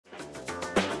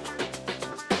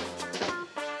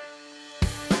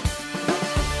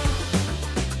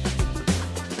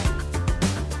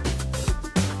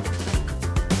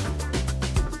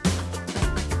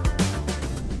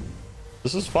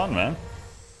This is fun, man.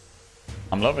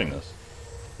 I'm loving this.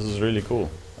 This is really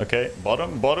cool. Okay,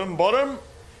 bottom, bottom, bottom.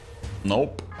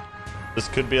 Nope. This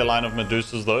could be a line of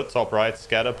Medusas, though. Top right,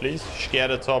 scatter, please.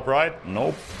 Scatter top right.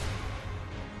 Nope.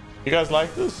 You guys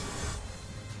like this?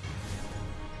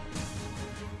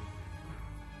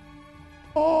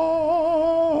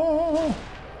 Oh.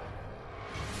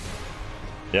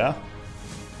 Yeah?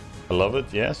 I love it,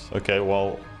 yes. Okay,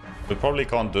 well, we probably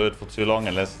can't do it for too long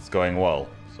unless it's going well.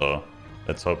 So,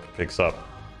 let's hope it picks up.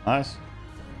 Nice.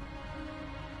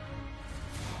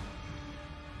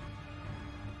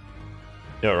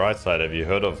 Yeah, right side, have you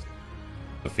heard of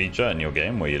the feature in your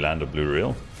game where you land a blue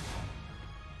reel?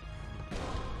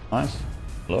 Nice.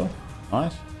 Hello?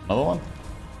 Nice. Another one?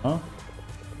 Huh?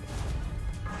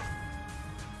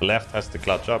 The left has to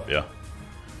clutch up, yeah.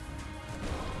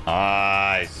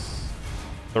 Nice.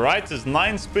 The right is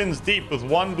 9 spins deep with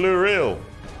 1 blue reel.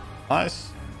 Nice.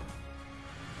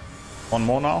 One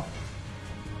more now.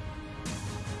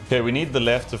 Okay, we need the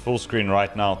left to full screen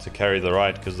right now to carry the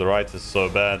right because the right is so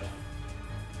bad.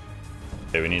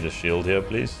 Okay, we need a shield here,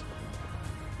 please.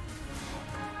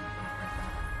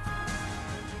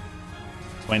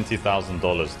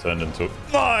 $20,000 turned into...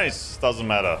 Nice! Doesn't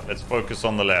matter. Let's focus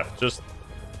on the left. Just...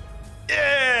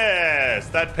 Yes!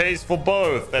 That pays for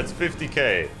both. That's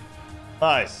 50k.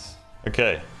 Nice.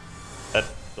 Okay. That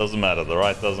doesn't matter. The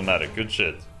right doesn't matter. Good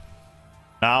shit.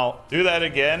 Now, do that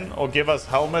again or give us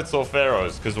helmets or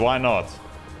pharaohs, because why not?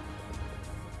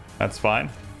 That's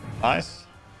fine. Nice.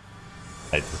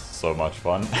 Hey, this is so much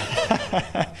fun.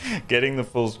 Getting the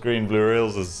full screen blue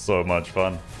reels is so much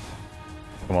fun.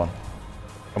 Come on.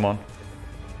 Come on.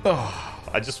 Oh,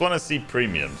 I just want to see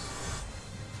premiums.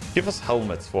 Give us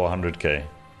helmets for 100k.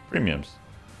 Premiums.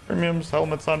 Premiums,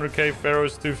 helmets 100k,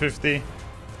 pharaohs 250.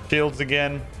 Shields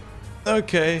again.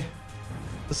 Okay.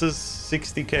 This is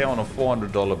 60k on a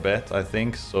 $400 bet, I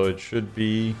think. So it should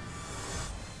be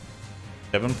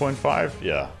 7.5.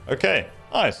 Yeah. Okay.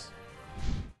 Nice.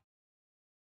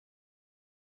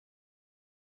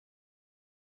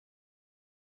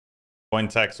 Coin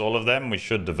tax all of them. We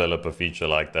should develop a feature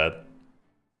like that.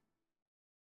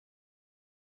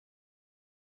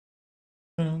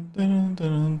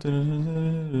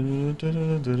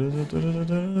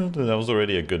 That was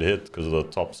already a good hit because of the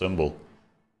top symbol.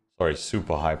 Sorry,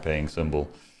 super high paying symbol.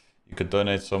 You could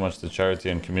donate so much to charity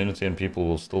and community and people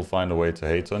will still find a way to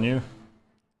hate on you.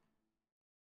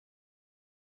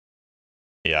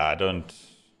 Yeah, I don't...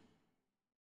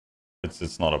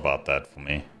 It's not about that for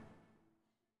me.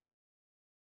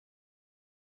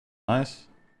 Nice.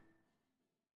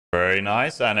 Very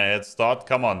nice. And a head start.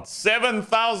 Come on.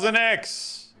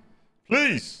 7,000x.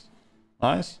 Please.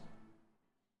 Nice.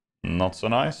 Not so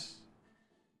nice.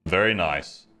 Very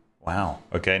nice. Wow.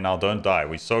 Okay, now don't die.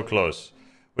 We're so close.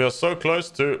 We are so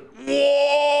close to...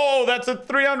 Whoa! That's a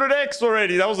 300x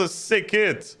already. That was a sick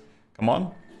hit. Come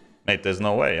on. Mate, there's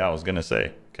no way. I was going to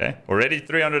say. Okay. Already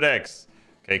 300x.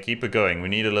 Okay, keep it going. We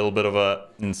need a little bit of a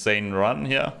insane run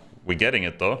here. We're getting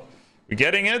it, though. We're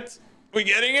getting it. We're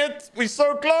getting it. We're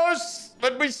so close.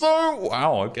 But we're so...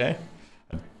 Wow, okay.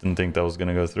 I didn't think that was going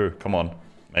to go through. Come on.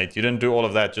 Mate, you didn't do all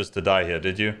of that just to die here,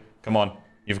 did you? Come on.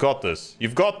 You've got this.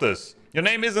 You've got this. Your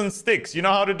name isn't Sticks. You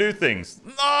know how to do things.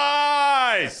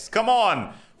 Nice. Come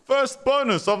on. First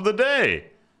bonus of the day.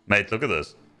 Mate, look at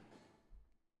this.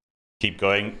 Keep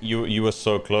going. You were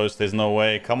so close. There's no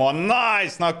way. Come on.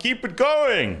 Nice. Now keep it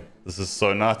going. This is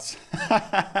so nuts.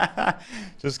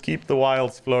 Just keep the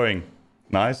wilds flowing.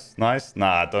 Nice. Nice.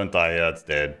 Nah, don't die here. It's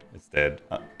dead. It's dead.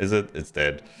 Is it? It's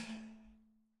dead.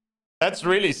 That's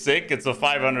really sick. It's a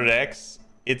 500x.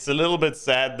 It's a little bit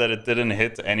sad that it didn't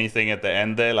hit anything at the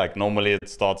end there. Like normally it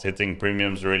starts hitting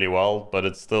premiums really well, but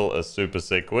it's still a super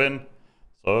sick win.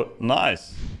 So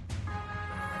nice.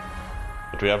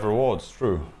 But we have rewards,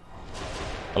 true.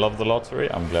 I love the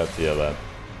lottery. I'm glad to hear that.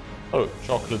 Oh,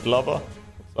 Chocolate Lover.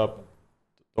 What's up?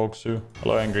 Dogsu.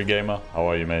 Hello, Angry Gamer. How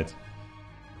are you, mate?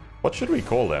 What should we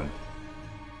call them?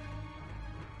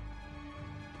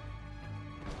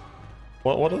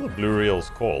 What are the blue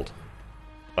reels called?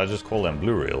 I just call them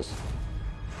blue reels.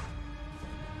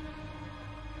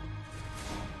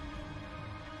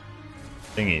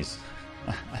 Thingies.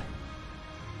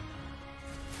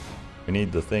 We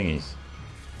need the thingies.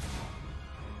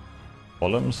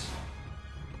 Columns?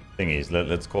 Thingies.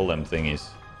 Let's call them thingies.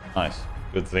 Nice.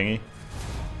 Good thingy.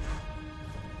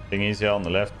 Thingies here on the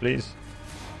left, please.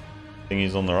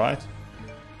 Thingies on the right.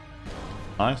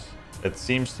 Nice. It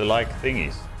seems to like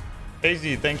thingies.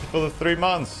 AyeZee, thank you for the 3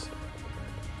 months.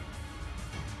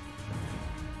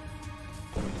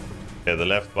 Okay, the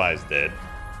left buy is dead.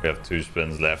 We have 2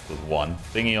 spins left with 1.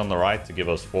 Thingy on the right to give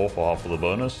us 4 for half of the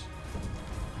bonus.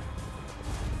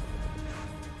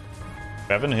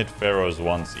 We haven't hit Pharaohs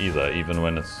once either, even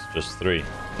when it's just 3.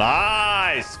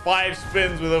 Nice! 5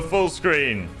 spins with a full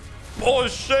screen. Oh,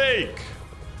 shake!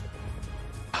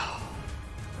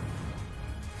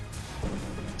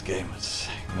 This game is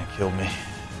gonna kill me.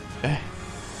 Okay.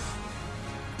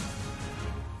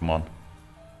 Come on.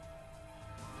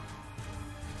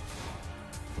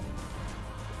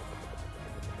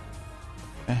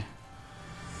 Okay.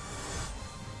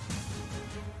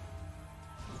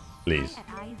 Please. At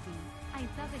AyeZee, I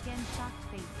sub again shocked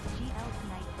face GL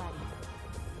tonight, buddy.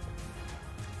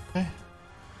 Okay.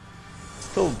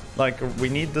 Still, like, we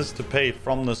need this to pay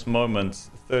from this moment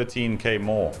 13k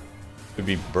more to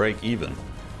be break even.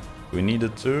 We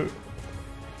needed to.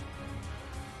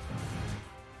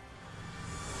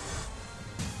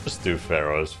 Just do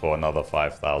Pharaohs for another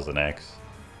 5000x.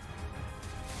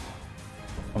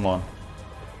 Come on.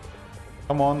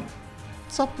 Come on.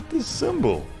 What's up with this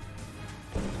symbol?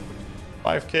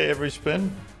 5k every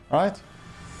spin, right?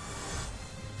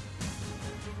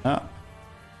 Yeah.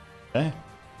 Okay.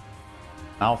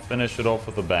 Now finish it off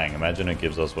with a bang. Imagine it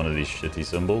gives us one of these shitty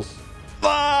symbols.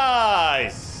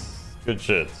 Nice! Good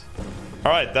shit.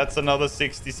 Alright, that's another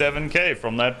 67k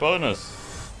from that bonus.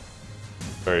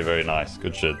 Very, very nice.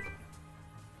 Good shit.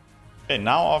 Okay,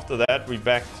 now after that, we're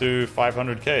back to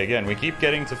 500k again. We keep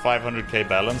getting to 500k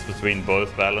balance between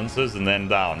both balances and then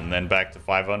down. And then back to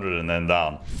 500 and then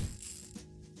down.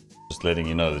 Just letting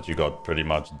you know that you got pretty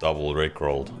much double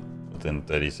rickrolled within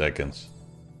 30 seconds.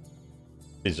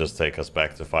 Please just take us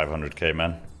back to 500k,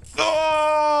 man.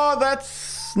 Oh,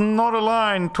 that's not a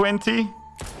line. 20.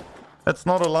 That's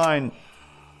not a line.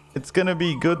 It's gonna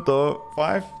be good though.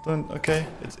 5. Okay.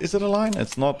 Is it a line?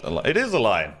 It's not a line. It is a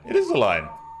line. It is a line.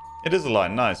 It is a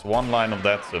line. Nice. 1 line of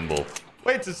that symbol.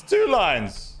 Wait, it's 2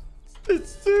 lines.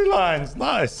 It's 2 lines.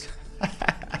 Nice.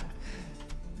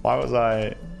 Why was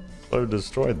I so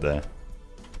destroyed there?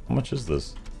 How much is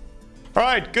this? All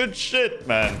right. Good shit,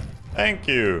 man. Thank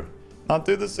you. I'll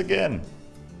do this again.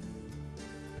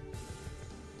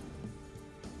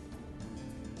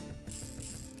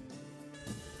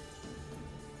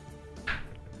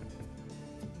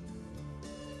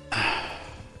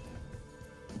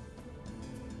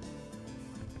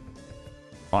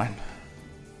 Fine.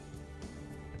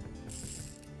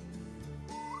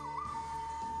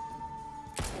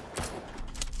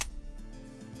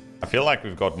 I feel like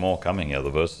we've got more coming here. The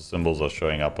versus symbols are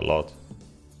showing up a lot.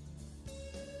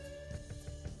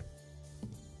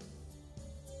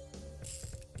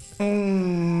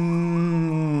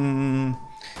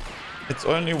 It's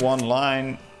only 1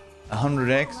 line.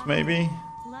 100x maybe?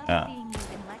 Yeah.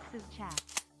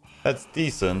 That's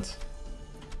decent.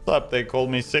 What's up? They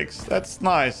called me 6. That's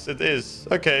nice. It is.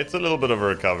 Okay, it's a little bit of a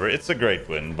recovery. It's a great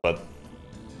win, but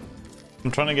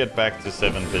I'm trying to get back to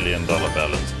 $7 billion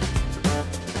balance.